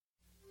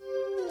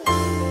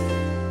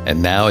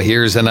And now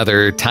here's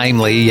another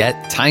timely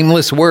yet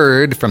timeless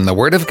word from the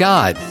Word of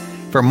God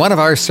from one of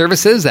our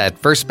services at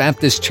First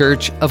Baptist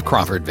Church of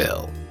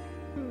Crawfordville.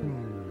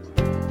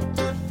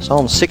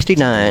 Psalm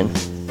 69.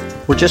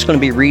 We're just going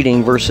to be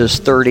reading verses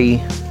 30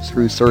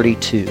 through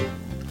 32.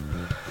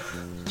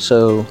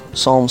 So,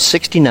 Psalm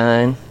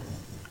 69,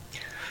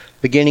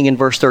 beginning in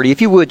verse 30.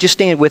 If you would, just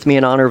stand with me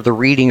in honor of the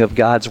reading of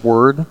God's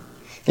Word,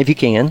 if you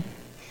can.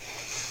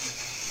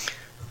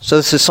 So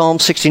this is Psalm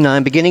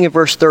 69, beginning in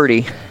verse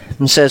 30.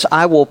 And says,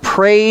 I will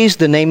praise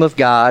the name of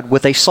God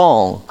with a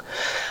song.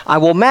 I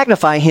will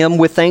magnify him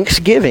with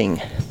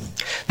thanksgiving.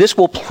 This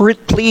will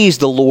please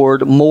the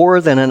Lord more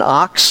than an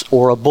ox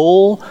or a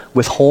bull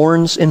with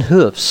horns and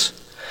hoofs.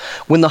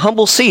 When the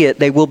humble see it,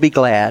 they will be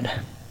glad.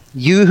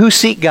 You who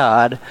seek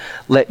God,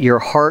 let your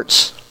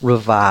hearts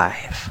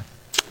revive.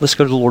 Let's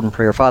go to the Lord in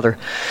prayer. Father,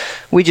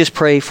 we just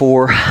pray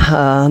for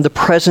the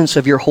presence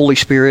of your Holy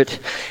Spirit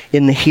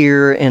in the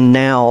here and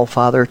now,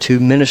 Father, to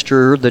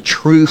minister the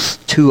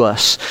truth to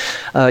us.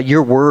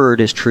 Your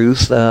word is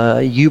truth.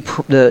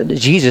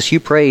 Jesus, you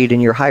prayed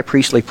in your high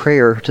priestly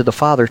prayer to the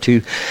Father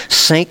to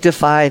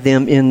sanctify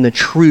them in the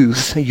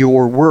truth.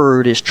 Your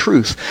word is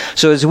truth.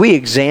 So as we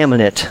examine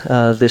it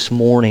this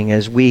morning,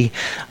 as we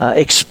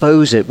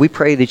expose it, we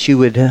pray that you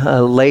would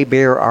lay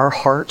bare our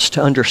hearts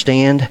to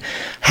understand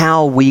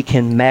how we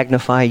can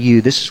magnify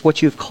you. This is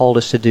what you've called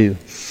us to do.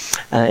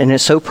 And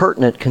it's so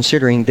pertinent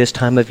considering this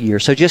time of year.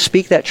 So just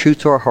speak that truth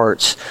to our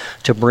hearts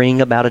to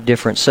bring about a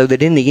difference so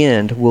that in the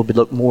end we'll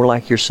look more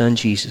like your Son,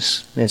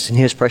 Jesus. And it's in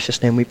his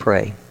precious name we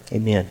pray.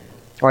 Amen.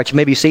 All right, you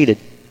may be seated.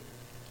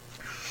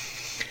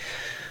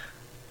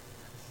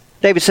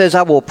 David says,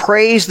 I will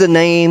praise the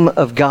name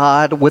of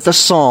God with a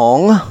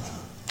song.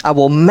 I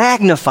will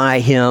magnify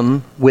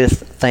him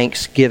with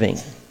thanksgiving.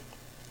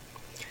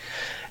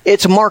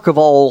 It's a mark of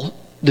all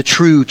the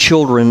true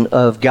children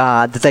of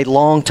God that they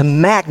long to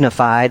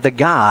magnify the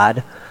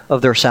God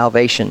of their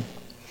salvation.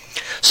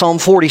 Psalm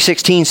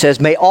 40:16 says,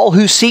 May all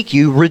who seek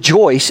you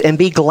rejoice and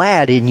be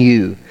glad in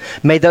you.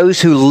 May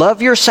those who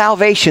love your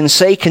salvation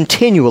say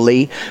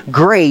continually,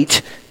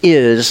 Great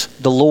is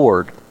the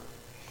Lord.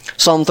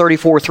 Psalm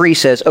 34:3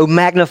 says, O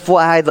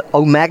magnify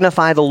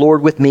the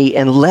Lord with me,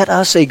 and let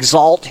us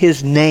exalt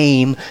his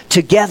name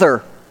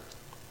together.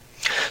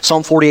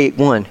 Psalm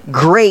 48:1,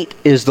 Great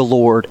is the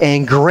Lord,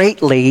 and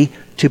greatly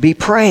to be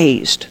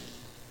praised.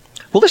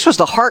 Well, this was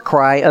the heart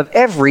cry of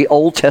every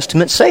Old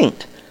Testament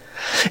saint.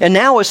 And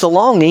now it's the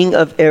longing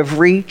of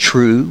every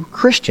true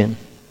Christian.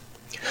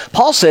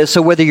 Paul says,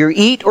 so whether you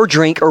eat or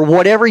drink or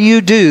whatever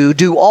you do,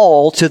 do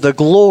all to the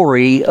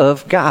glory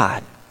of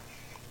God.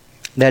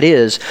 That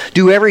is,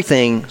 do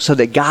everything so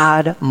that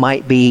God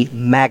might be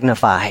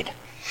magnified.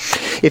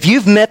 If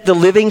you've met the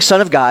living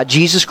Son of God,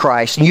 Jesus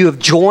Christ, and you have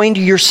joined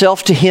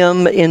yourself to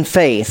him in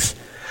faith,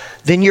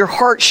 then your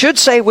heart should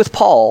say with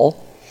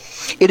Paul,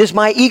 It is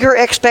my eager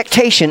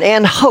expectation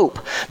and hope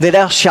that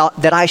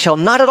I shall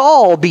not at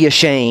all be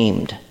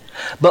ashamed,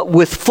 but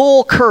with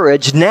full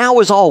courage, now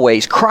as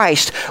always,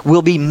 Christ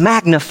will be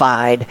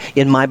magnified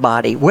in my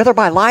body, whether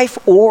by life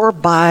or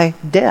by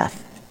death.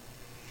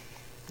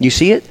 You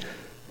see it?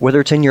 Whether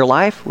it's in your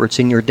life or it's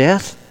in your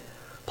death,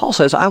 Paul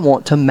says, I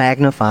want to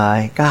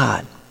magnify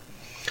God.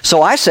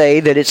 So I say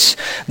that it's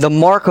the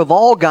mark of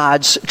all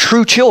God's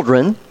true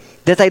children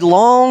that they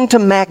long to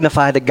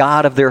magnify the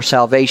God of their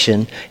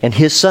salvation and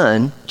his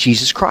Son,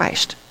 Jesus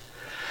Christ.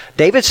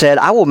 David said,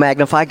 I will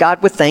magnify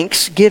God with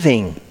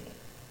thanksgiving.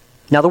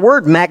 Now the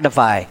word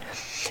magnify,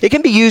 it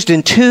can be used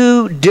in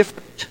two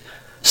different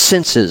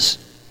senses.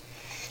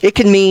 It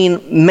can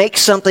mean make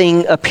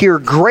something appear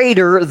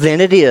greater than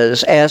it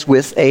is, as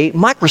with a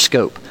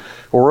microscope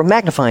or a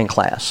magnifying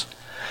glass.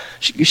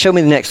 Show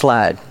me the next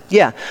slide.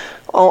 Yeah,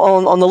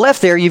 on the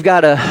left there you've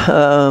got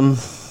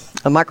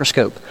a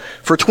microscope.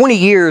 For 20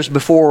 years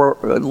before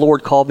the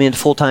Lord called me into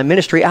full-time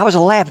ministry, I was a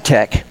lab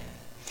tech.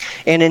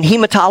 And in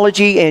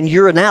hematology and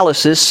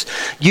urinalysis,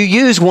 you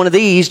use one of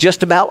these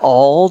just about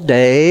all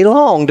day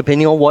long,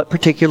 depending on what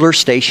particular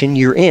station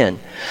you're in.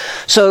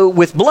 So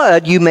with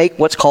blood, you make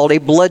what's called a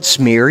blood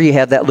smear. You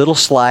have that little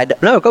slide.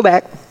 No, go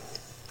back.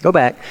 Go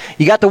back.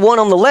 You got the one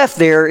on the left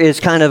there is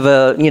kind of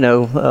a,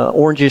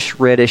 orangish,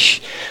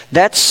 reddish.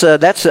 That's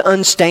an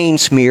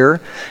unstained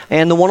smear.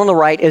 And the one on the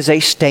right is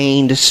a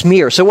stained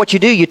smear. So what you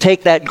do, you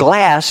take that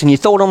glass and you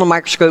throw it on the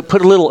microscope,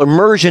 put a little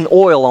immersion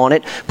oil on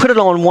it, put it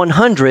on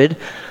 100,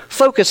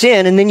 focus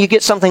in, and then you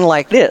get something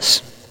like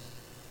this.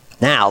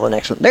 Now, the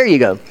next one. There you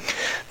go.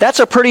 That's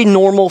a pretty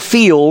normal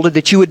field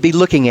that you would be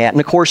looking at. And,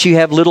 of course, you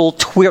have little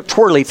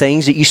twirly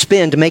things that you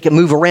spin to make it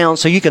move around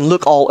so you can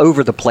look all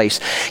over the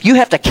place. You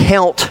have to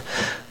count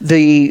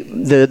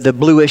the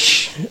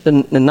bluish,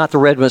 and not the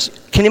red ones.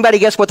 Can anybody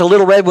guess what the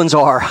little red ones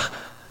are?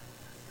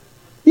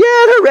 Yeah,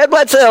 they're red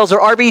blood cells, or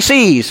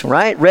RBCs,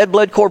 right? Red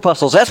blood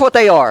corpuscles. That's what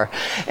they are.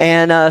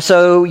 And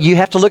so you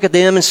have to look at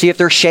them and see if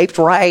they're shaped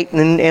right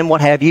and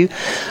what have you.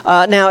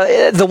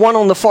 Now, the one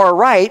on the far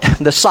right,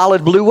 the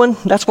solid blue one,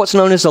 that's what's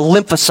known as a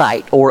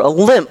lymphocyte or a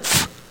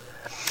lymph.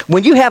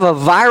 When you have a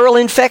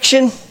viral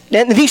infection,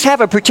 And these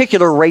have a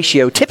particular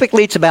ratio.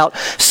 Typically, it's about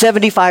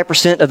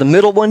 75% of the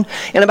middle one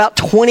and about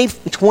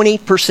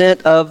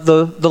 20% of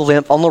the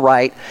lymph on the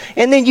right.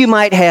 And then you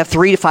might have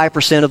 3 to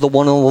 5% of the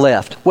one on the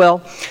left.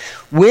 Well,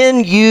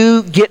 when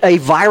you get a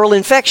viral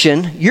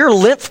infection, your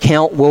lymph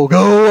count will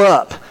go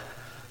up.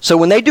 So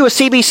when they do a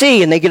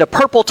CBC and they get a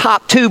purple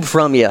top tube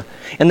from you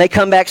and they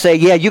come back and say,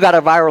 yeah, you got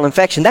a viral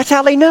infection, that's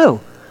how they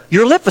know.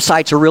 Your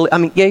lymphocytes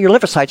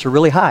are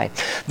really high.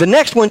 The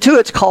next one, too,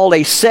 it's called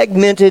a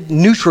segmented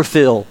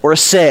neutrophil, or a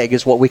seg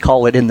is what we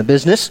call it in the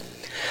business.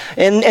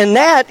 And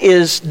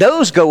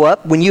those go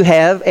up when you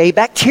have a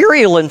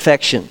bacterial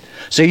infection.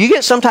 So you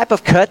get some type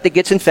of cut that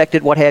gets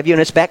infected, what have you,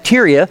 and it's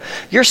bacteria,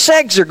 your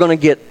segs are going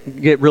to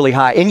get really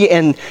high.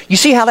 And you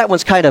see how that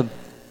one's kind of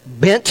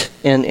bent,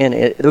 and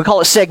we call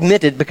it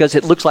segmented because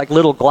it looks like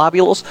little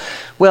globules.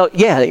 Well,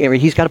 yeah,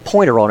 he's got a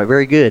pointer on it,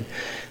 very good.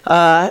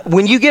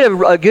 When you get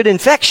a good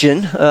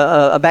infection,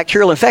 a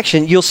bacterial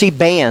infection, you'll see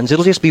bands.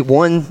 It'll just be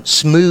one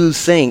smooth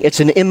thing.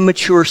 It's an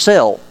immature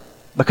cell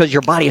because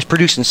your body is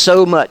producing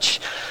so much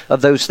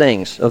of those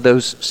things, of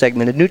those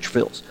segmented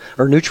neutrophils,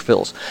 or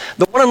neutrophils.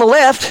 The one on the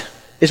left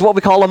is what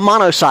we call a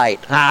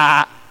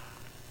monocyte.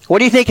 What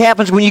do you think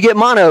happens when you get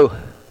mono?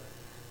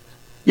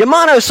 Your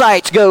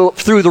monocytes go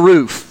through the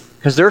roof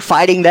because they're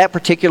fighting that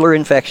particular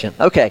infection.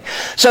 Okay,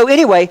 so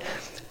anyway,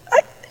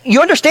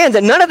 you understand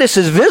that none of this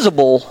is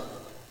visible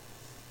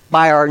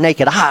by our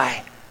naked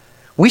eye.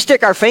 We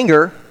stick our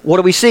finger, what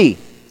do we see?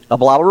 A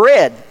blob of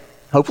red.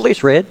 Hopefully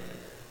it's red.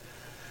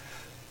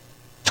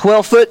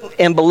 12 foot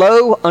and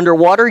below,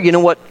 underwater, you know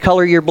what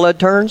color your blood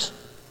turns?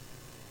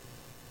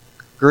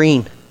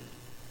 Green.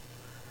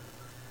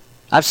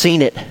 I've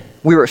seen it.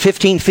 We were at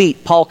 15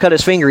 feet. Paul cut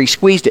his finger, he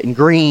squeezed it, and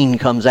green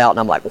comes out. And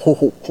I'm like,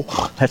 whoa,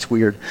 that's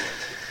weird.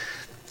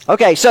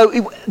 Okay,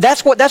 so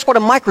that's what a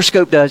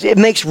microscope does. It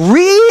makes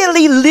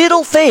really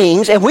little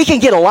things, and we can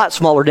get a lot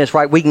smaller than this,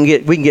 right? We can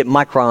get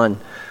micron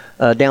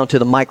down to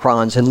the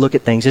microns and look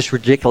at things. It's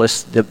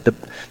ridiculous, the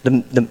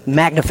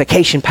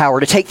magnification power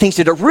to take things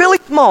that are really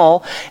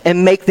small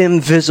and make them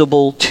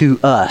visible to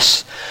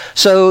us.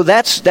 So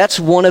that's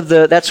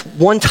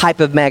one type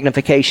of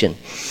magnification.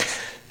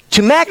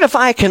 To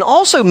magnify can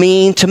also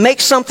mean to make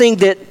something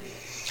that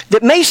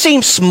may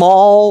seem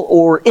small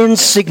or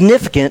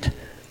insignificant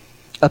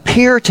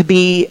appear to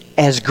be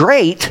as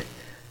great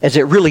as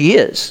it really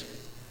is.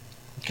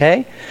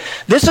 Okay?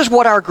 This is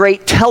what our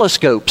great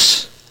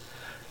telescopes,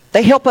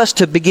 they help us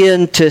to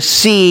begin to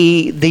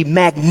see the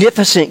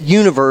magnificent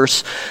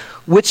universe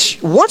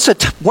which once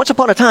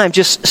upon a time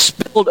just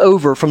spilled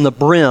over from the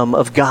brim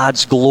of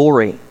God's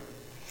glory.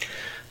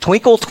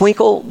 Twinkle,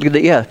 twinkle,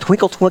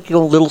 twinkle,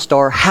 twinkle, little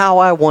star, how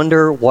I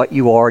wonder what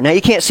you are. Now,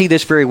 you can't see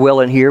this very well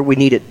in here. We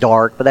need it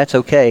dark, but that's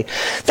okay.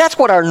 That's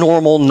what our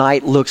normal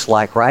night looks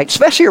like, right?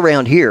 Especially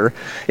around here.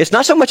 It's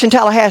not so much in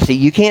Tallahassee.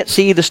 You can't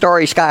see the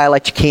starry sky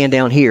like you can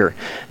down here.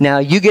 Now,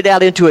 you get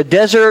out into a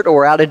desert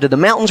or out into the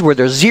mountains where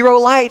there's zero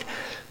light.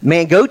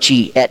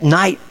 Mangochi at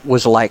night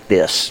was like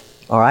this,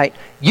 all right?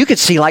 You could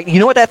see, you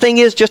know what that thing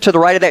is just to the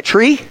right of that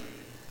tree?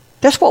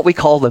 That's what we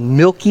call the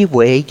Milky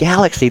Way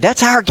galaxy.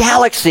 That's our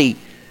galaxy.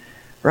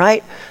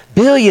 Right?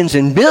 Billions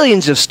and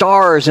billions of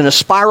stars in a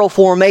spiral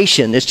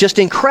formation. It's just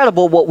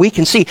incredible what we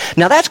can see.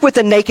 Now that's with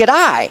the naked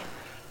eye.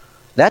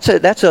 That's a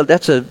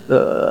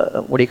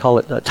what do you call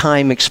it? A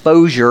time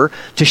exposure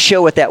to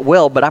show it that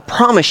well. But I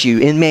promise you,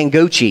 in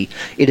Mangochi,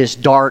 it is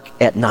dark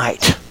at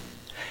night.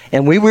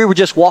 And we were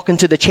just walking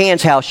to the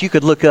Chan's house. You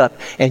could look up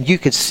and you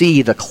could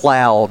see the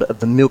cloud of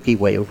the Milky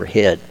Way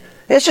overhead.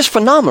 It's just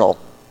phenomenal.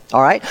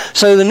 All right,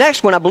 so the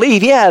next one, I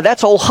believe,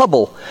 that's old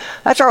Hubble.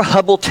 That's our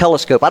Hubble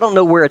telescope. I don't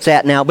know where it's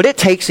at now, but it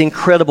takes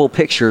incredible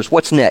pictures.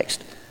 What's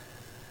next?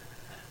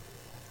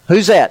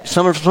 Who's that?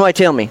 Somebody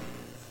tell me.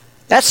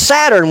 That's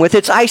Saturn with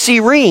its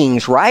icy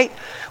rings, right?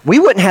 We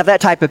wouldn't have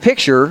that type of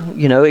picture,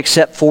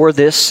 except for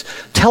this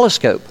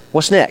telescope.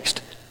 What's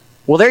next?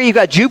 Well, there you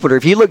got Jupiter.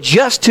 If you look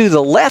just to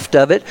the left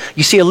of it,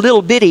 you see a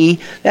little bitty,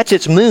 that's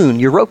its moon,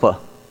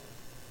 Europa.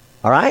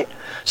 All right?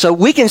 So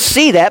we can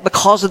see that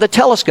because of the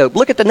telescope.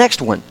 Look at the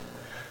next one.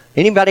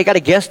 Anybody got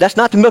a guess? That's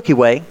not the Milky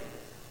Way.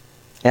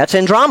 That's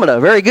Andromeda.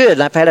 Very good.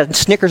 If I had a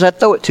Snickers, I'd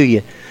throw it to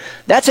you.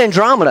 That's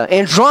Andromeda.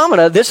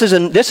 Andromeda, this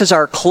is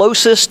our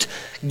closest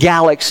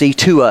galaxy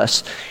to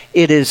us.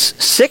 It is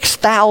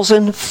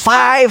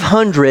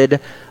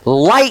 6,500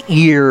 light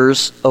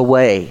years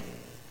away.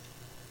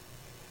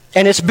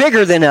 And it's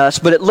bigger than us,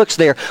 but it looks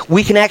there.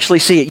 We can actually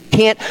see it.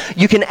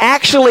 You can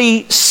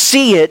actually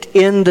see it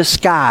in the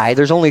sky.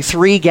 There's only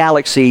 3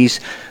 galaxies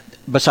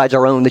besides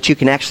our own that you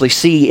can actually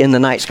see in the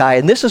night sky.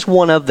 And this is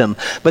one of them.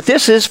 But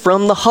this is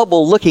from the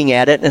Hubble looking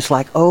at it, and it's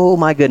like, oh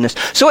my goodness.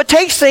 So it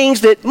takes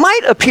things that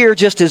might appear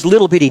just as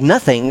little bitty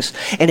nothings,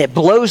 and it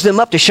blows them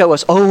up to show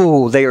us,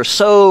 oh, they are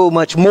so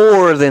much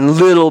more than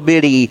little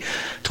bitty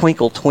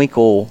twinkle,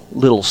 twinkle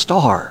little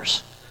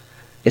stars.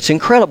 It's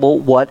incredible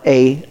what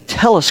a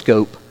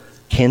telescope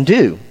can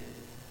do.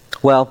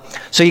 Well,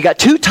 so you got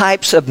 2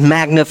 types of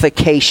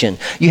magnification.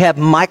 You have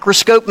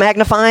microscope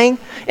magnifying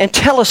and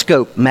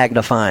telescope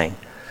magnifying.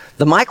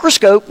 The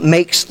microscope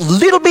makes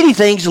little bitty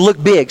things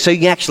look big so you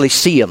can actually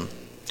see them.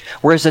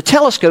 Whereas the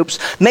telescopes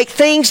make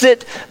things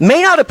that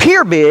may not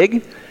appear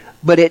big,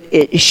 but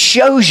it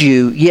shows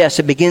you, yes,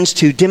 it begins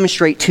to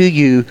demonstrate to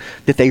you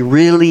that they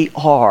really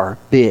are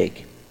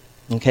big.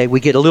 Okay, we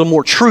get a little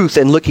more truth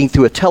in looking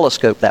through a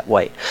telescope that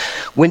way.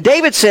 When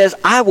David says,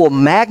 I will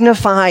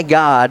magnify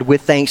God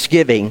with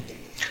thanksgiving,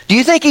 do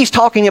you think he's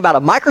talking about a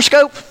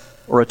microscope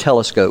or a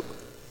telescope?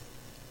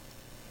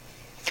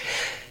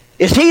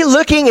 Is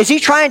he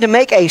trying to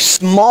make a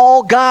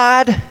small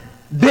God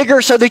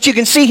bigger so that you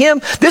can see him?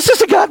 This is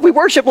the God we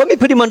worship. Let me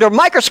put him under a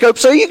microscope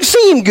so you can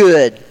see him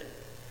good.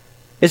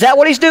 Is that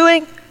what he's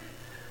doing?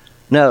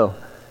 No.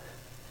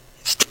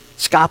 It's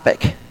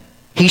scopic.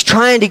 He's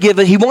trying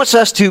to he wants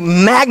us to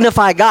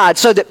magnify God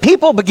so that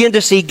people begin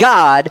to see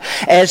God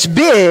as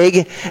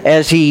big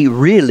as he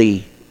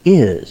really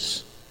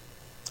is.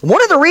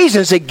 One of the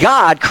reasons that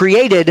God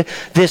created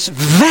this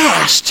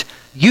vast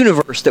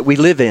universe that we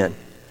live in,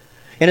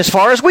 and as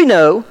far as we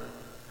know,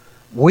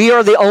 we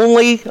are the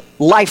only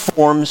life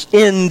forms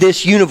in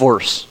this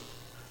universe.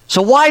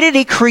 So why did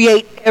he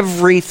create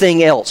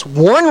everything else?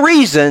 One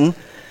reason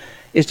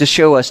is to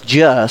show us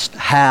just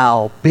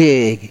how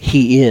big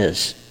he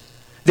is.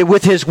 That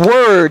with his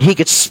word, he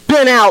could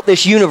spin out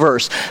this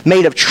universe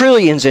made of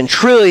trillions and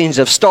trillions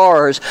of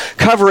stars,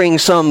 covering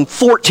some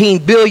 14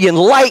 billion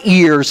light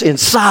years in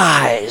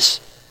size.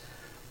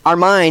 Our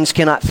minds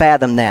cannot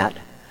fathom that.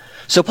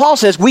 So Paul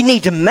says we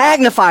need to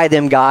magnify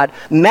this God,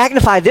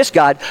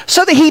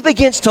 so that he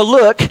begins to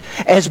look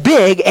as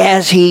big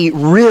as he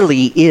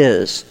really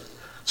is.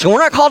 So we're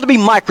not called to be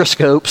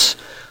microscopes,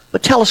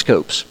 but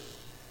telescopes.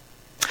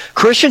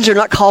 Christians are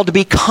not called to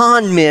be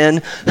con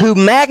men who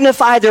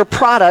magnify their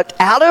product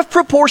out of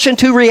proportion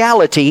to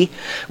reality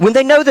when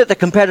they know that the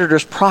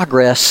competitor's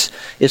progress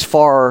is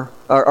or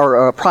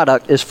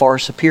product is far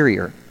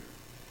superior.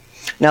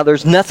 Now,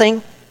 there's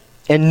nothing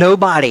and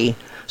nobody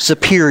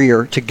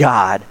superior to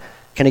God.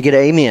 Can I get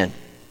an amen?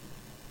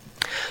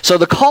 So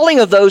the calling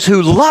of those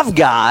who love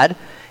God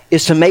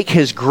is to make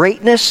his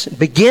greatness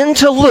begin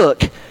to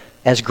look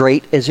as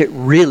great as it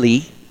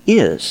really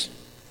is.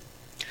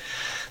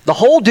 The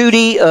whole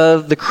duty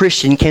of the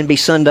Christian can be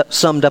summed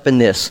up in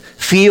this: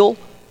 feel,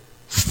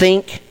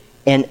 think,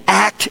 and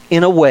act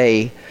in a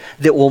way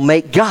that will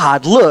make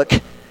God look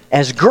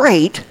as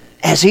great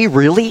as he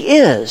really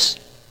is.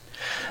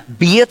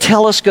 Be a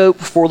telescope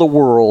for the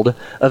world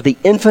of the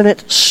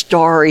infinite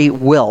starry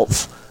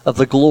wealth of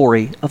the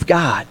glory of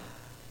God.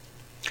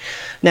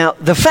 Now,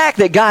 the fact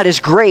that God is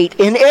great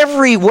in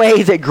every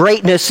way that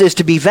greatness is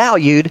to be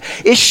valued,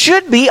 it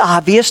should be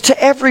obvious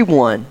to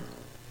everyone.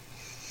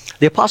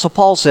 The Apostle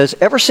Paul says,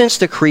 ever since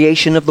the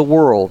creation of the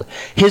world,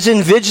 his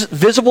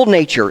invisible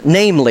nature,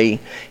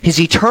 namely his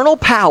eternal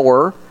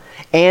power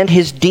and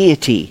his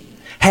deity,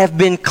 have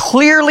been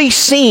clearly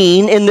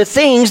seen in the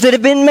things that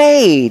have been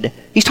made.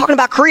 He's talking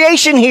about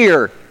creation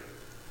here.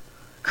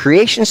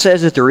 Creation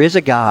says that there is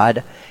a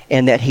God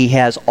and that he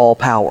has all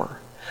power.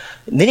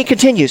 And then he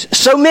continues,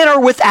 so men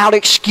are without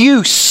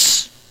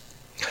excuse.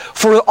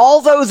 For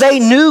although they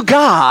knew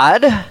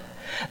God,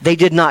 they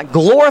did not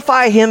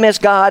glorify him as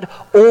God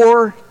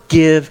or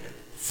give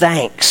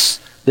thanks.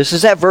 This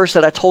is that verse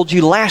that I told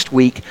you last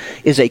week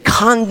is a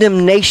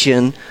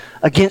condemnation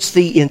against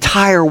the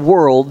entire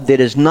world that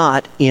is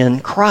not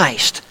in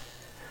Christ.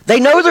 They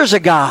know there's a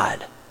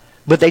God,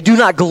 but they do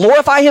not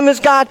glorify him as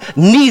God,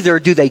 neither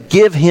do they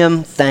give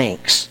him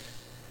thanks.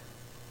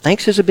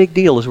 Thanks is a big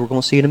deal, as we're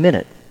going to see in a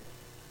minute.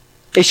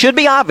 It should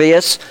be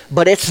obvious,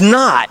 but it's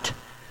not.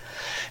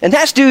 And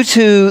that's due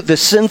to the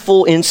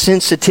sinful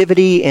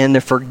insensitivity and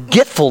the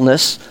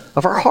forgetfulness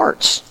of our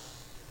hearts.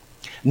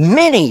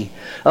 Many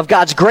of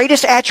God's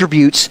greatest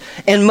attributes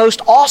and most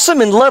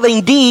awesome and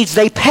loving deeds,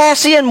 they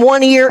pass in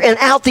one ear and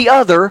out the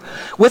other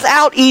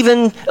without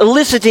even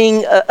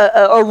eliciting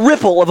a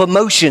ripple of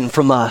emotion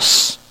from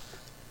us.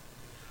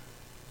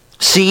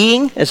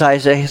 Seeing, as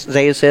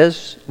Isaiah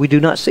says, we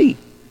do not see.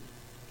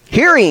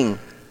 Hearing,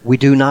 we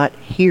do not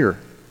hear.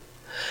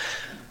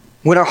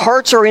 When our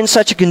hearts are in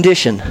such a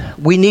condition,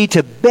 we need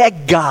to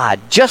beg God,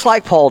 just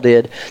like Paul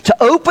did, to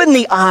open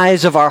the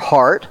eyes of our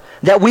heart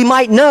that we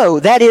might know,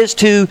 that is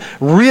to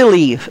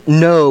really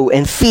know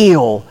and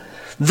feel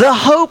the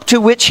hope to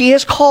which he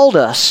has called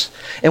us,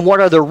 and what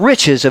are the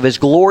riches of his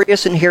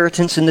glorious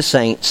inheritance in the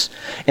saints,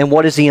 and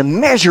what is the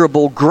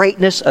immeasurable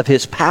greatness of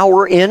his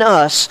power in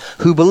us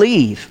who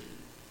believe.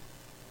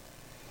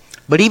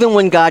 But even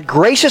when God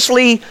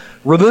graciously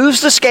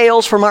removes the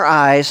scales from our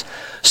eyes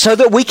so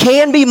that we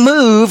can be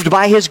moved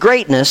by his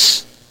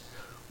greatness,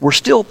 we're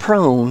still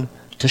prone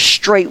to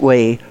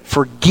straightway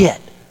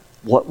forget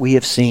what we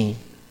have seen.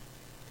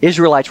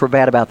 Israelites were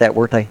bad about that,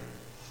 weren't they?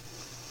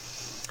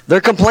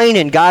 They're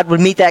complaining. God would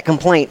meet that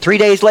complaint. 3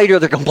 days later,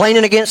 they're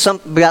complaining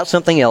about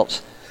something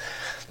else.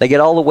 They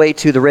get all the way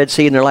to the Red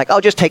Sea, and they're like, oh,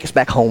 just take us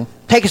back home.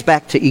 Take us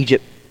back to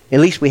Egypt.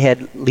 At least we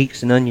had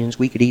leeks and onions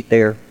we could eat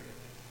there.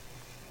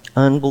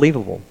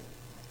 Unbelievable.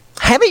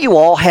 Haven't you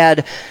all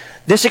had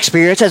this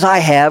experience, as I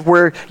have,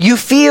 where you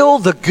feel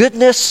the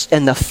goodness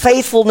and the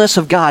faithfulness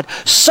of God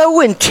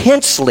so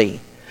intensely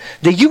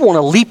that you want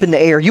to leap in the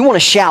air, you want to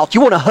shout,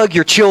 you want to hug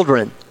your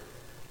children.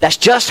 That's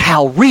just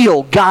how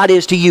real God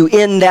is to you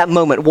in that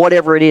moment,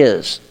 whatever it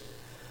is.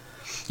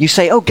 You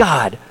say, oh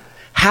God,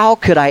 how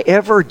could I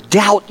ever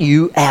doubt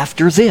you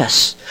after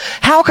this?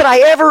 How could I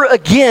ever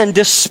again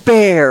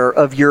despair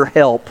of your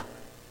help?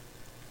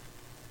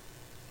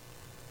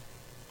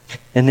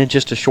 And then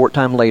just a short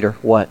time later,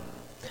 what?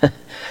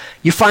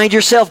 You find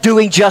yourself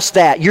doing just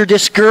that. You're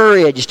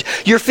discouraged.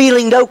 You're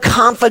feeling no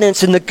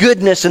confidence in the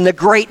goodness and the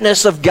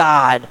greatness of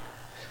God.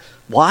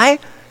 Why?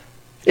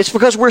 It's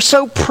because we're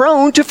so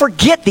prone to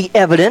forget the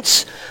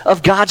evidence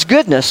of God's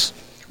goodness,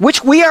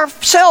 which we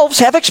ourselves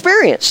have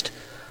experienced.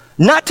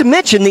 Not to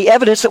mention the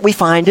evidence that we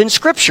find in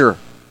Scripture.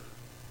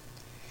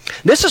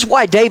 This is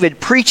why David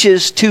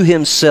preaches to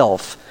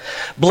himself.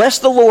 Bless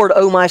the Lord,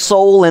 O my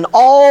soul, and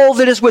all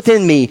that is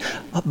within me.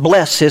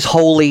 Bless His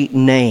holy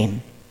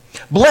name.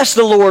 Bless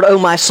the Lord, O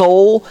my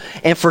soul,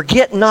 and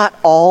forget not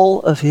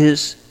all of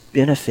His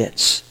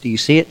benefits. Do you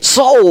see it?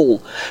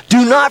 Soul,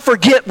 do not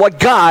forget what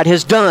God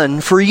has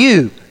done for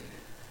you.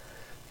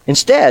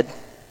 Instead,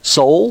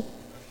 soul,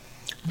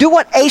 do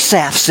what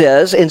Asaph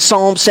says in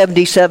Psalm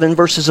 77,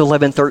 verses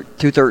 11 through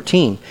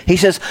 13. He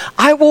says,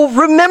 I will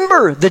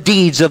remember the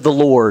deeds of the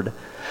Lord.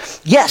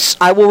 Yes,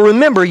 I will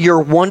remember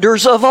your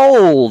wonders of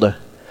old.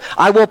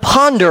 I will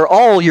ponder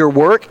all your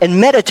work and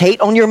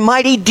meditate on your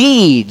mighty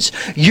deeds.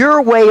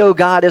 Your way, O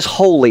God, is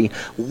holy.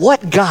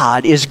 What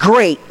God is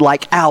great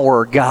like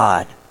our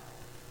God?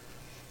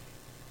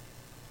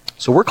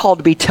 So we're called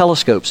to be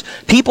telescopes.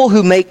 People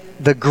who make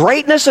the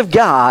greatness of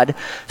God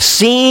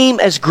seem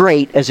as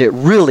great as it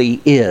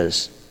really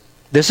is.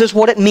 This is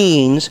what it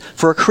means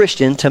for a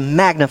Christian to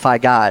magnify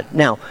God.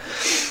 Now,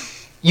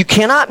 you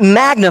cannot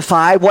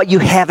magnify what you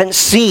haven't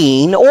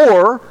seen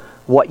or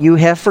what you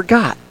have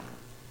forgot.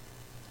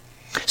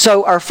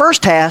 So our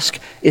first task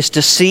is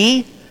to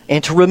see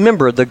and to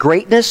remember the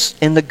greatness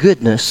and the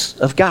goodness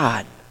of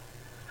God.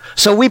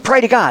 So we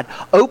pray to God,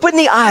 open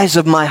the eyes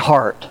of my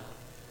heart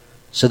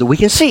so that we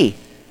can see.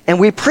 And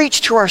we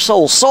preach to our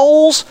souls,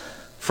 souls,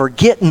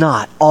 forget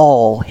not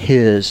all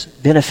His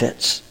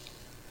benefits.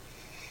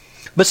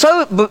 But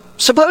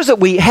suppose that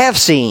we have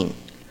seen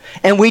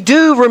and we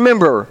do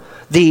remember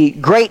the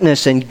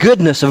greatness and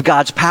goodness of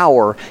God's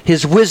power,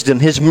 His wisdom,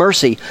 His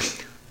mercy.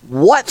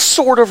 What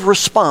sort of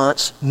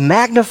response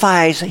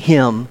magnifies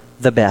Him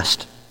the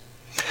best?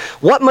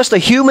 What must a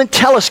human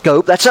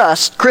telescope, that's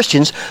us,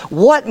 Christians,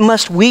 what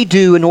must we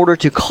do in order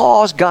to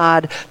cause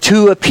God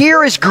to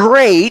appear as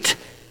great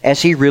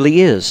as He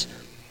really is?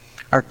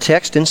 Our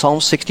text in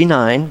Psalm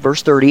 69,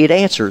 verse 30, it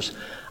answers,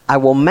 I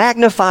will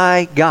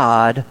magnify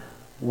God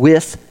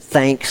with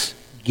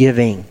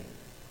thanksgiving.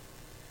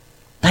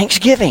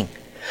 Thanksgiving.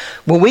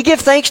 When we give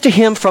thanks to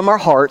Him from our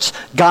hearts,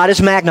 God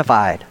is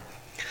magnified.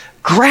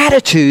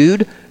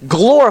 Gratitude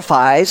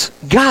glorifies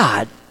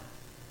God.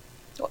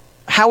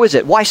 How is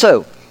it? Why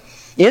so?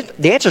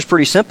 The answer is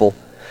pretty simple.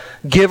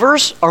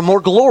 Givers are more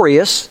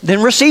glorious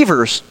than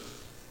receivers.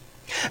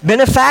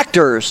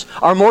 Benefactors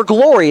are more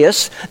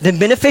glorious than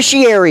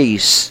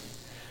beneficiaries.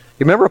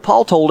 You remember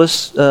Paul told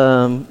us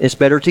it's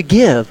better to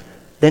give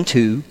than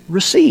to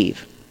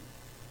receive.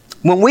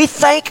 When we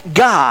thank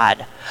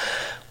God,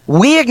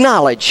 we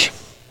acknowledge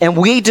and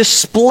we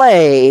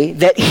display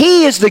that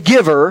He is the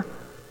giver,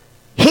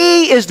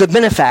 He is the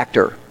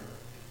benefactor.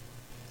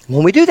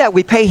 When we do that,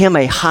 we pay Him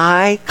a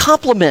high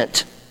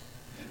compliment.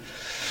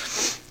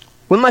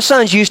 When my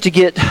sons used to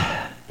get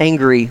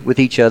angry with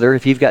each other,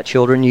 if you've got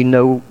children, you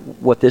know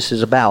what this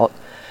is about.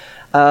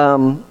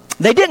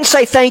 They didn't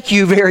say thank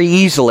you very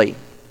easily.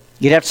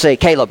 You'd have to say,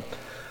 Caleb,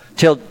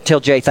 tell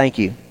Jay thank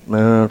you.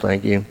 Oh,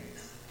 thank you.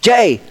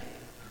 Jay,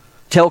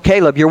 tell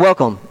Caleb you're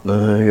welcome.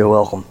 You're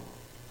welcome.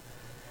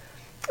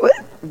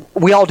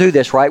 We all do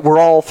this, right? We're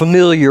all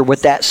familiar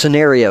with that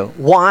scenario.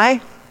 Why?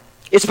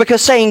 It's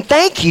because saying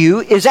thank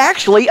you is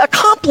actually a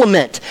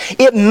compliment.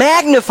 It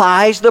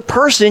magnifies the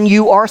person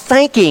you are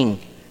thanking.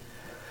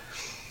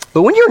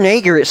 But when you're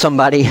angry at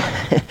somebody,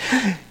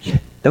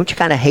 don't you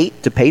kind of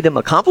hate to pay them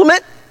a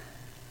compliment?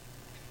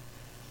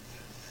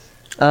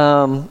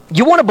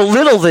 You want to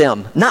belittle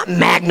them, not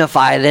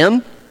magnify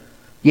them.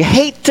 You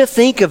hate to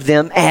think of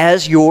them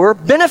as your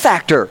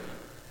benefactor.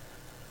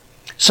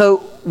 So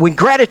when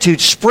gratitude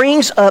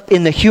springs up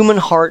in the human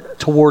heart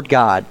toward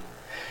God,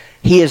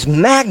 He is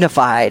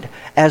magnified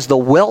as the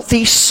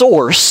wealthy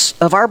source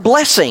of our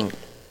blessing.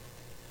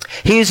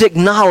 He is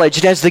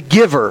acknowledged as the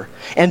giver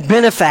and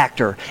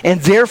benefactor, and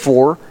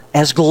therefore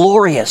as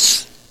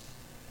glorious.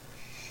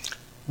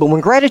 But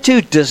when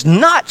gratitude does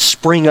not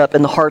spring up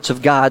in the hearts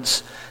of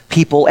God's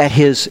people at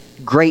His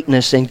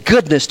greatness and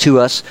goodness to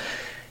us,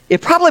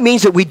 it probably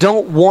means that we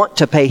don't want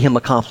to pay Him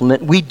a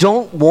compliment. We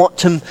don't want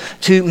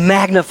to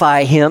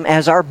magnify Him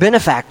as our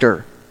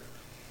benefactor.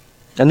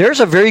 And there's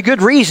a very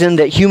good reason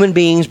that human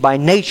beings by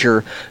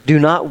nature do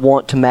not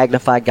want to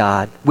magnify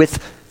God with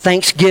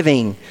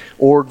thanksgiving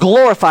or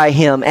glorify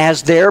Him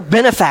as their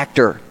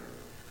benefactor.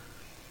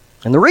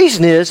 And the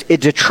reason is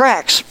it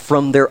detracts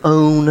from their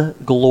own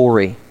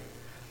glory.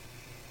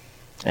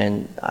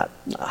 And I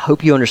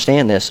hope you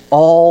understand this.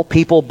 All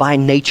people by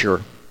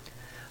nature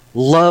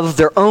love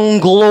their own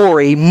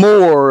glory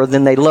more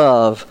than they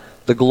love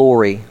the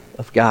glory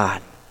of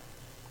God.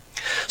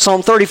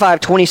 Psalm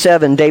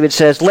 35:27, David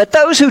says, "Let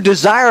those who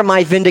desire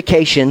my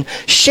vindication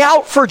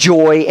shout for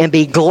joy and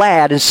be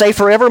glad and say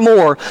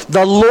forevermore,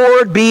 the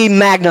Lord be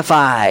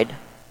magnified."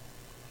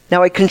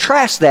 Now it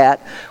contrasts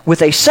that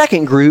with a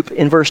second group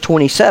in verse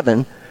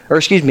 26.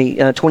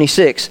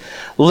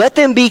 "Let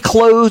them be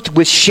clothed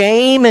with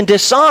shame and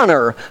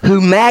dishonor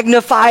who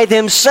magnify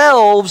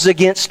themselves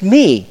against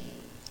me."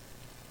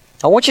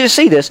 I want you to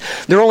see this.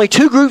 There are only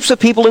two groups of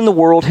people in the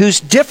world whose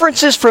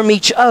differences from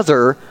each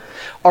other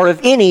are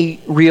of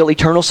any real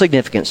eternal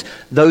significance.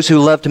 Those who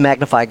love to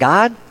magnify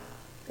God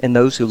and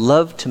those who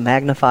love to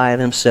magnify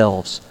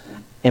themselves.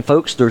 And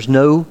folks, there's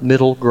no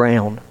middle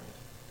ground.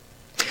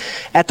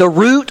 At the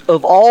root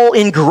of all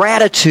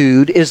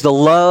ingratitude is the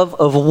love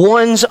of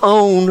one's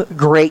own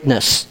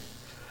greatness.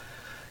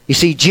 You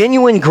see,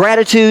 genuine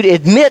gratitude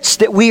admits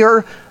that we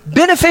are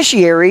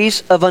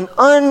beneficiaries of an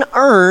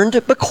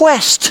unearned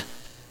bequest.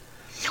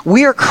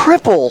 We are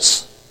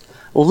cripples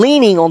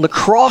leaning on the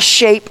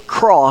cross-shaped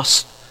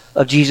cross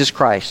of Jesus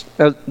Christ,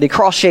 or the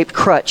cross-shaped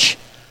crutch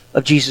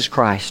of Jesus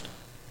Christ.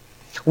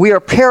 We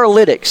are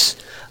paralytics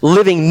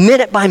living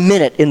minute by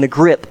minute in the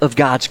grip of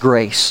God's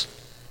grace.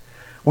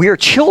 We are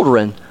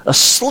children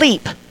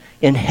asleep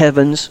in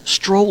heaven's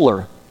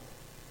stroller.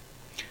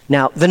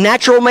 Now, the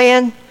natural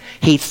man,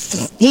 he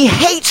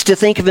hates to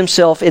think of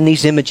himself in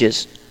these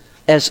images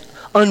as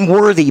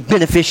unworthy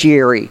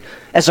beneficiary,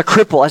 as a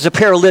cripple, as a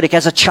paralytic,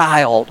 as a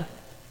child.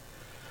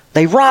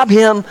 They rob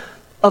him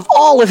of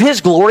all of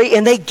his glory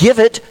and they give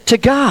it to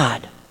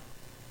God.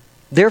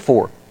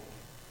 Therefore,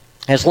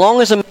 as long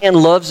as a man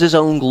loves his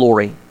own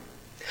glory,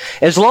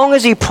 as long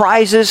as he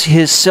prizes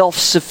his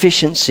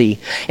self-sufficiency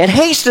and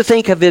hates to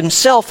think of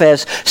himself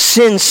as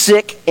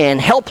sin-sick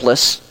and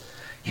helpless,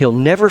 he'll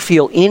never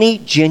feel any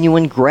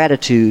genuine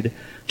gratitude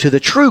to the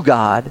true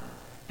God,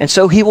 and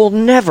so he will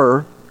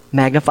never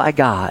magnify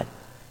God,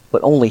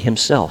 but only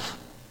himself.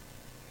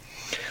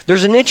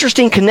 There's an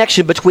interesting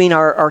connection between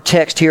our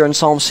text here in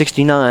Psalm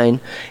 69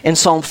 and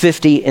Psalm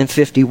 50 and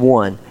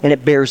 51, and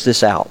it bears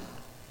this out.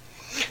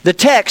 The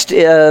text,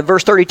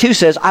 verse 32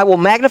 says, "I will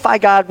magnify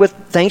God with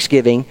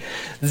thanksgiving.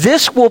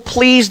 This will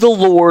please the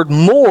Lord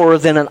more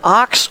than an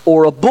ox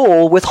or a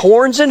bull with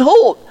horns and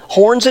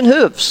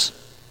hooves."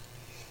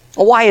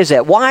 Why is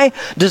that? Why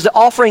does the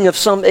offering of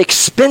some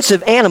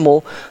expensive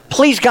animal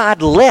please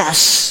God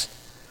less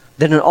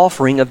than an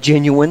offering of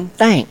genuine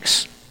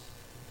thanks?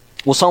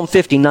 Well, Psalm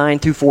 59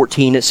 through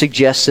 14, it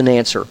suggests an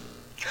answer.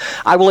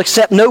 "I will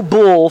accept no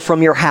bull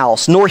from your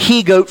house, nor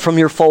he-goat from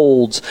your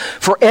folds.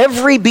 For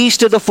every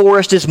beast of the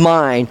forest is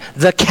mine,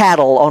 the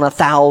cattle on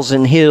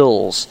 1,000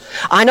 hills.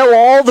 I know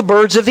all the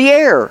birds of the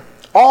air.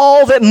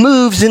 All that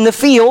moves in the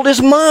field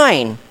is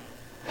mine.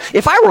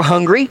 If I were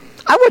hungry,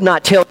 I would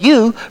not tell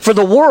you, for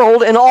the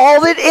world and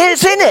all that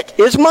is in it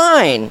is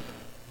mine.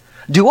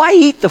 Do I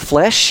eat the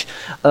flesh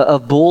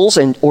of bulls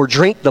or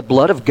drink the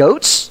blood of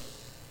goats?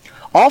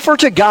 Offer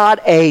to God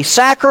a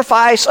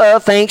sacrifice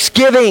of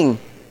thanksgiving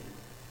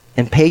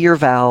and pay your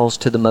vows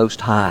to the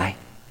Most High."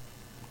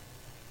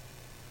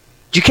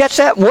 Did you catch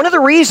that? One of the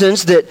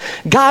reasons that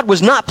God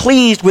was not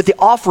pleased with the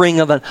offering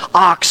of an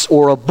ox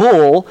or a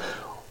bull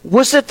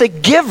was that the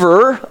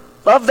giver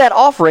of that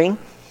offering,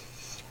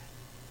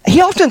 he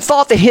often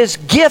thought that his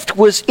gift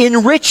was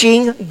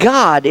enriching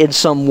God in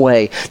some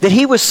way, that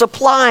he was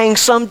supplying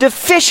some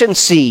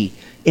deficiency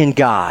in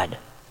God.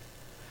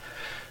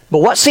 But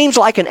what seems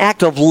like an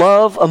act of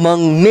love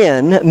among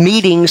men,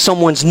 meeting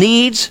someone's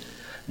needs,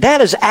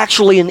 that is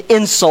actually an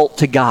insult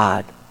to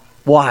God.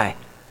 Why?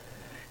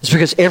 It's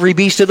because every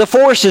beast of the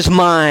forest is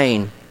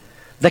mine,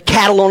 the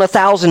cattle on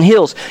 1,000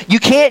 hills. You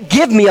can't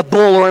give me a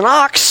bull or an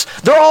ox.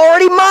 They're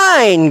already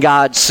mine,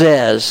 God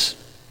says.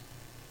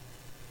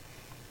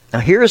 Now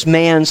here's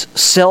man's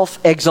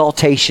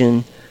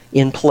self-exaltation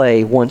in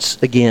play once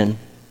again.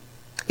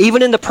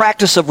 Even in the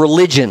practice of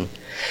religion,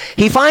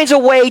 he finds a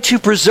way to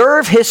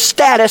preserve his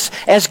status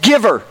as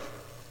giver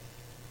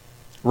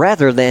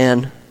rather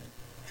than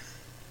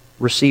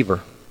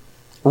receiver.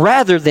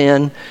 Rather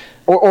than,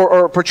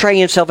 or portraying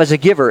himself as a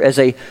giver, as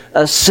a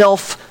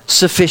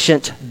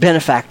self-sufficient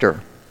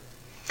benefactor.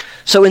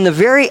 So in the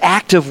very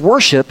act of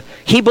worship,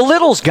 he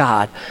belittles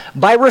God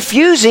by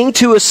refusing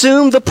to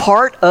assume the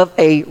part of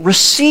a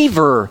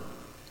receiver,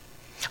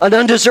 an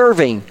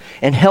undeserving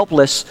and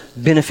helpless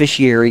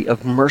beneficiary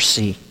of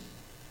mercy.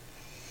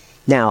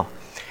 Now,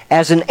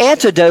 as an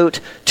antidote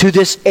to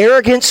this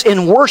arrogance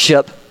in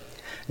worship,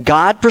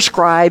 God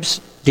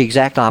prescribes the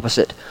exact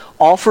opposite.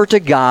 Offer to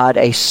God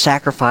a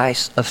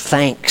sacrifice of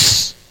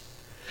thanks.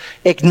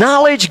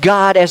 Acknowledge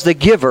God as the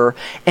giver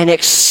and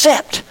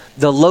accept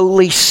the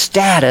lowly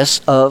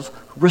status of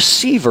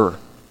receiver.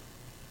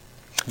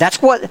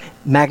 That's what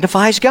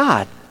magnifies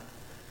God.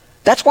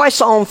 That's why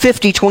Psalm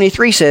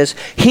 50:23 says,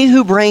 "He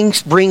who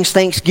brings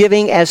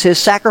thanksgiving as his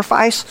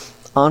sacrifice,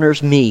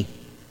 honors me.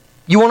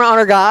 You want to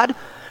honor God?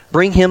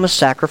 Bring him a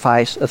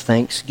sacrifice of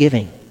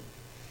thanksgiving.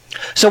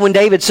 So when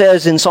David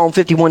says in Psalm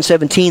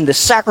 51:17, the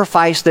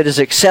sacrifice that is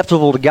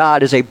acceptable to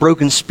God is a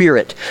broken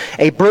spirit,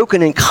 a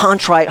broken and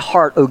contrite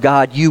heart, O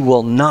God, you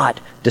will not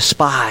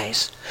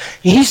despise.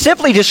 He's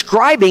simply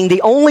describing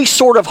the only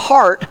sort of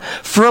heart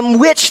from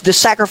which the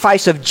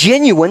sacrifice of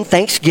genuine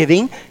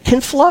thanksgiving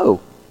can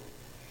flow.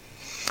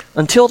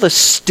 Until the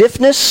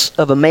stiffness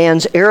of a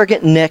man's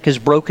arrogant neck is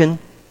broken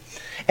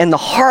and the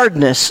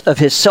hardness of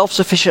his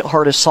self-sufficient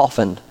heart is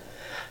softened,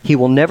 he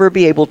will never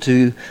be able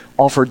to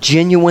offer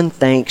genuine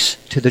thanks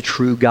to the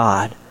true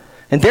God.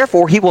 And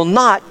therefore, he will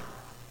not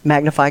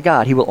magnify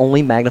God. He will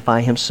only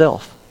magnify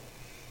himself.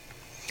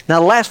 Now,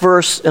 the last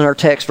verse in our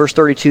text, verse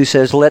 32,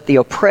 says, let the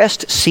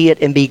oppressed see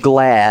it and be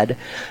glad.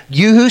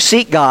 You who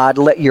seek God,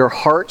 let your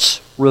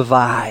hearts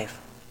revive.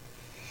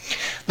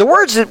 The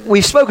words that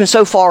we've spoken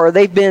so far,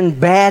 they've been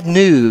bad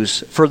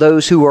news for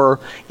those who are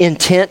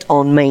intent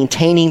on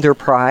maintaining their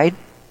pride,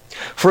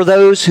 for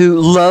those who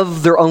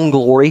love their own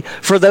glory,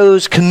 for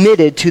those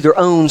committed to their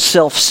own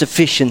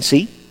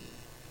self-sufficiency.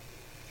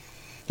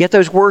 Yet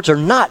those words are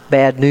not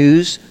bad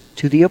news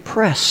to the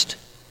oppressed,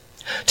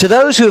 to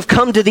those who have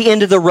come to the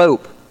end of the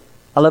rope.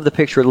 I love the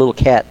picture of a little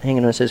cat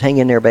hanging on. It says, hang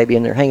in there, baby,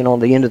 and they're hanging on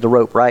the end of the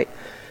rope, right?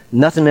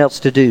 Nothing else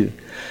to do.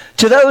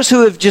 To those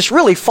who have just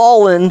really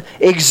fallen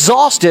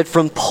exhausted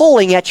from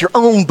pulling at your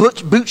own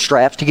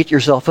bootstraps to get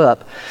yourself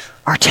up,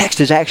 our text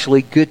is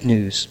actually good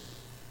news.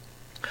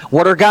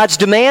 What are God's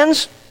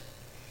demands?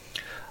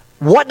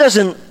 What does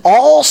an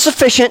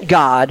all-sufficient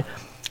God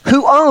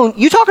who owns...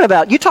 You talking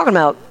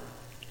about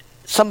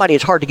somebody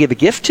it's hard to give a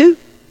gift to?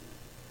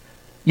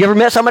 You ever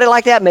met somebody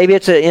like that? Maybe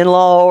it's an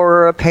in-law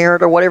or a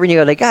parent or whatever, and you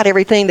go, they got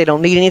everything, they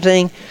don't need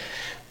anything.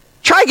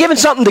 Try giving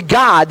something to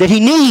God that he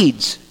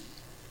needs.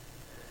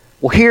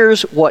 Well,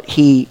 here's what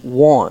he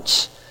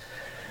wants.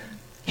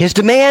 His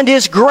demand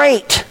is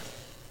great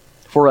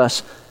for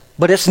us,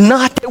 but it's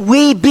not that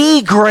we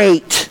be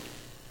great.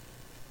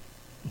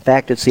 In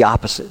fact, it's the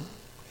opposite.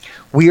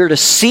 We are to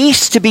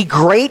cease to be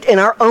great in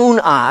our own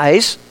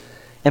eyes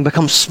and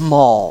become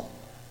small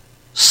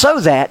so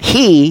that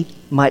he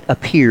might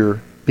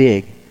appear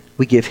big.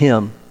 We give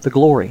him the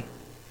glory.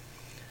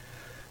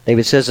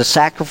 David says, a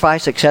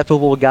sacrifice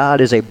acceptable to God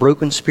is a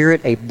broken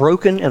spirit, a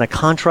broken and a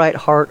contrite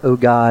heart, O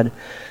God,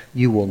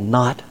 you will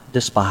not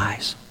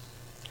despise.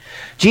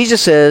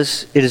 Jesus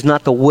says it is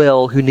not the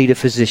well who need a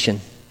physician,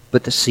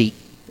 but the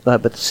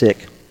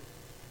sick.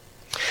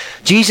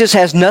 Jesus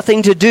has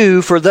nothing to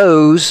do for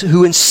those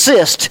who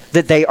insist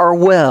that they are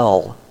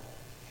well.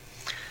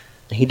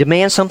 He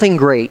demands something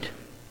great,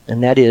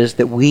 and that is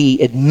that we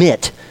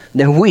admit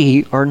that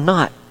we are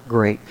not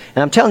great.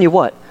 And I'm telling you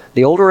what,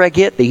 the older I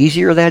get, the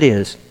easier that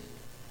is.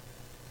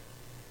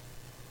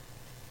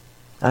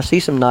 I see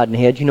some nodding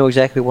heads. You know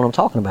exactly what I'm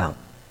talking about.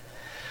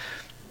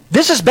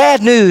 This is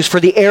bad news for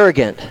the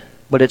arrogant,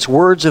 but it's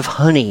words of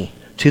honey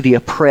to the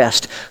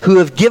oppressed who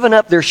have given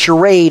up their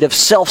charade of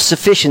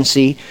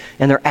self-sufficiency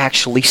and they're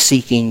actually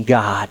seeking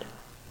God.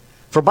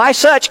 For by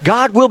such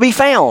God will be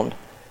found,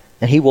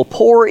 and he will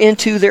pour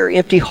into their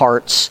empty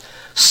hearts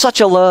such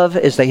a love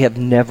as they have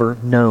never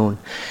known.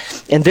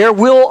 And there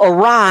will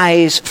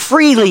arise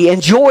freely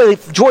and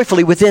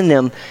joyfully within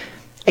them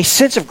a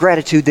sense of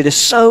gratitude that is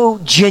so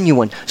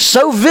genuine,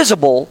 so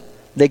visible,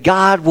 that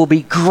God will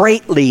be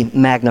greatly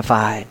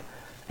magnified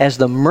as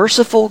the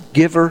merciful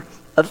giver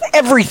of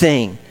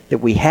everything that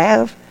we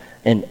have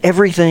and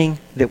everything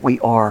that we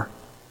are.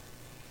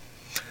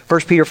 1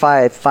 Peter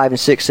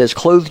 5:5-6 says,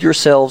 clothe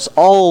yourselves,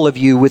 all of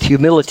you, with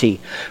humility.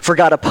 For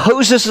God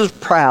opposes the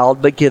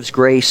proud, but gives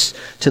grace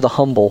to the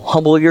humble.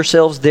 Humble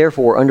yourselves,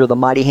 therefore, under the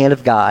mighty hand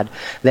of God,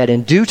 that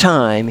in due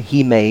time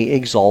he may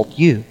exalt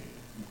you.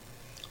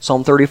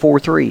 Psalm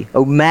 34:3,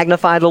 oh,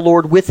 magnify the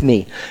Lord with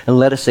me, and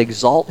let us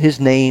exalt his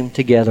name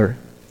together.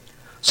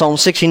 Psalm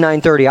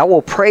 69:30, I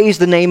will praise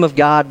the name of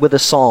God with a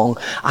song.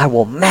 I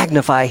will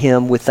magnify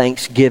him with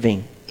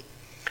thanksgiving.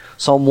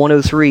 Psalm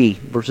 103,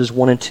 verses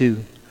 1 and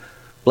 2.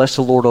 Bless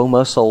the Lord, O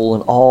my soul,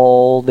 and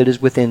all that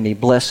is within me.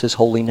 Bless his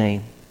holy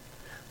name.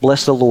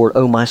 Bless the Lord,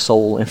 O my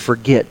soul, and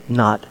forget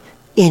not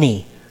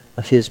any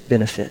of his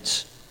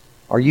benefits.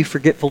 Are you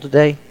forgetful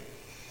today?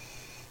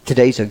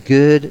 Today's a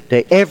good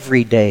day.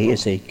 Every day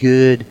is a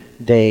good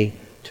day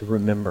to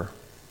remember.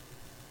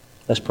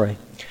 Let's pray.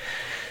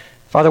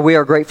 Father, we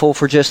are grateful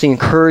for just the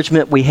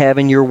encouragement we have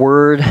in your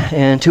word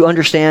and to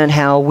understand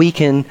how we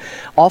can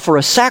offer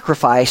a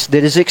sacrifice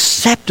that is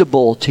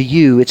acceptable to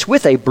you. It's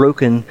with a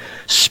broken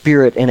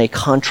spirit and a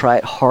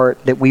contrite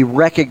heart that we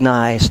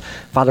recognize,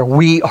 Father,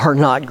 we are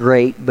not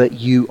great, but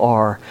you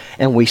are.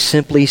 And we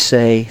simply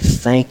say,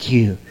 thank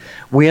you.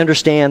 We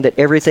understand that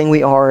everything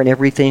we are and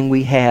everything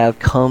we have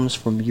comes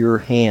from your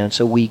hand.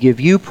 So we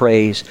give you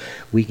praise.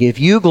 We give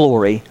you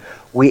glory.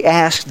 We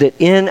ask that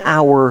in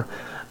our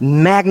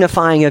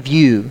magnifying of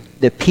you,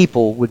 that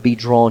people would be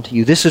drawn to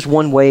you. This is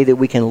one way that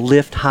we can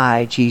lift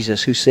high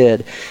Jesus, who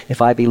said,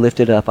 if I be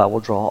lifted up, I will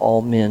draw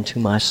all men to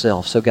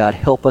myself. So God,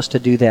 help us to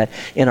do that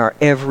in our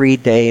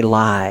everyday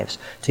lives,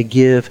 to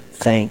give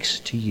thanks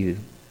to you.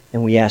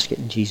 And we ask it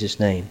in Jesus'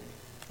 name.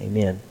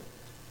 Amen.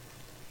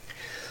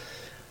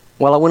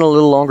 Well, I went a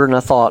little longer than I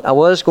thought. I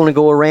was going to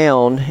go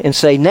around and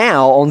say,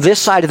 now, on this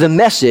side of the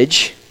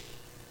message,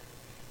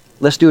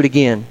 let's do it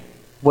again.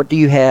 What do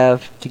you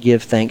have to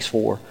give thanks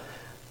for?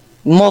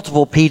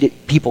 Multiple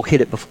people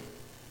hit it before.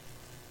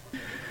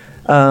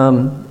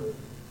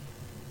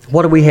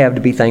 What do we have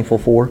to be thankful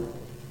for?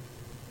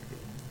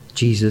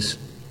 Jesus.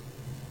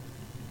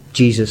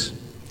 Jesus.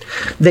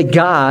 That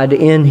God,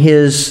 in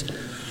His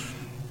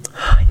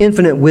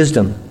infinite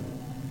wisdom,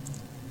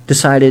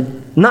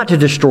 decided not to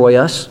destroy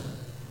us.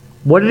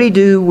 What did He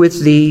do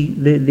with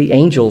the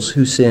angels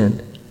who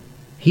sinned?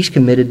 He's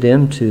committed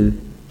them to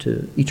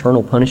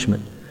eternal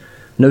punishment.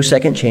 No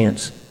second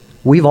chance.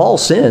 We've all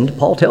sinned.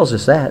 Paul tells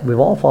us that. We've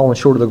all fallen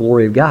short of the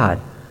glory of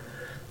God.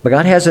 But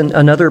God has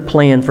another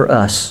plan for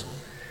us,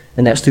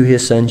 and that's through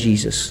His Son,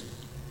 Jesus.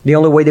 The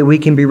only way that we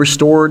can be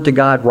restored to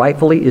God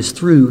rightfully is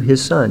through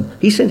His Son.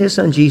 He sent His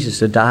Son, Jesus,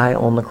 to die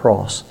on the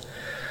cross.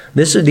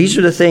 These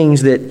are the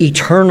things that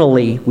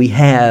eternally we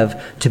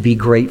have to be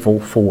grateful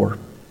for.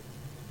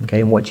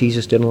 Okay, and what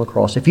Jesus did on the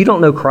cross. If you don't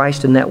know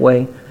Christ in that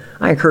way,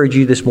 I encourage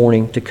you this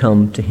morning to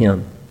come to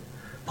Him.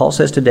 Paul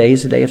says today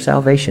is the day of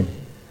salvation.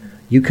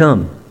 You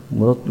come.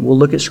 We'll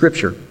look at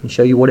Scripture and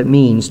show you what it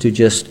means to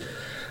just,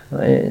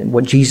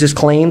 what Jesus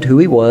claimed, who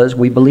He was.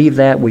 We believe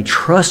that. We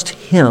trust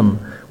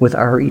Him with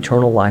our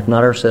eternal life,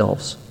 not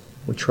ourselves.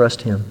 We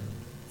trust Him,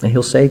 and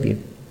He'll save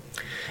you.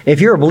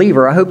 If you're a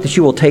believer, I hope that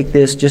you will take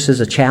this just as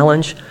a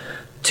challenge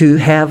to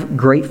have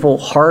grateful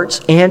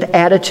hearts and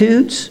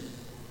attitudes.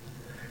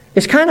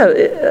 It's kind of,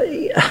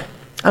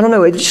 I don't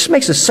know, it just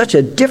makes such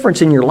a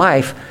difference in your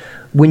life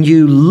when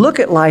you look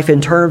at life in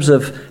terms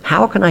of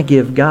how can I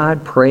give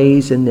God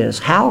praise in this?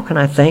 How can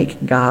I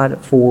thank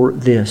God for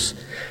this?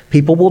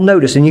 People will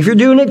notice. And if you're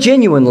doing it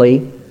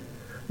genuinely,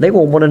 they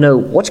will want to know,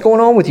 what's going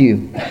on with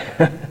you?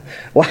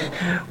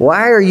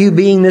 Why are you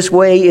being this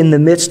way in the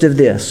midst of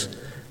this?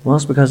 Well,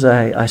 it's because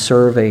I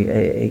serve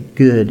a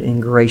good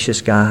and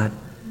gracious God.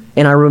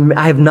 And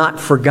I have not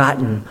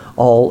forgotten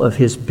all of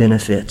His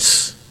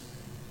benefits.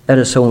 That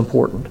is so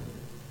important.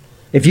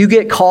 If you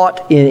get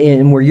caught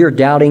in where you're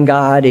doubting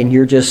God and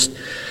you're just,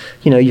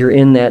 you're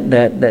in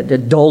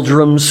that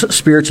doldrums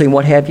spiritually and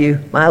what have you,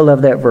 I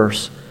love that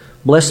verse.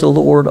 Bless the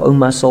Lord, O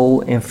my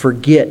soul, and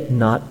forget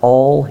not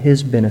all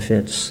His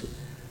benefits.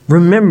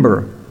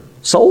 Remember,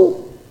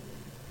 soul,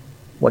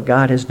 what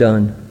God has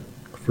done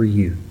for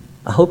you.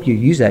 I hope you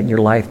use that in your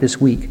life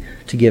this week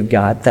to give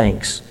God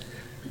thanks,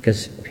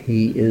 because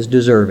He is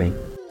deserving.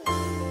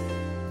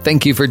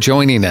 Thank you for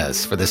joining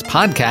us for this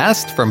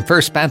podcast from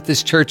First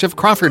Baptist Church of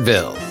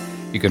Crawfordville.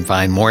 You can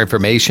find more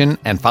information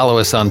and follow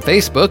us on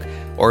Facebook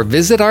or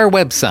visit our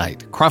website,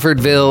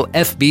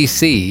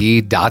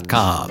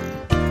 crawfordvillefbc.com.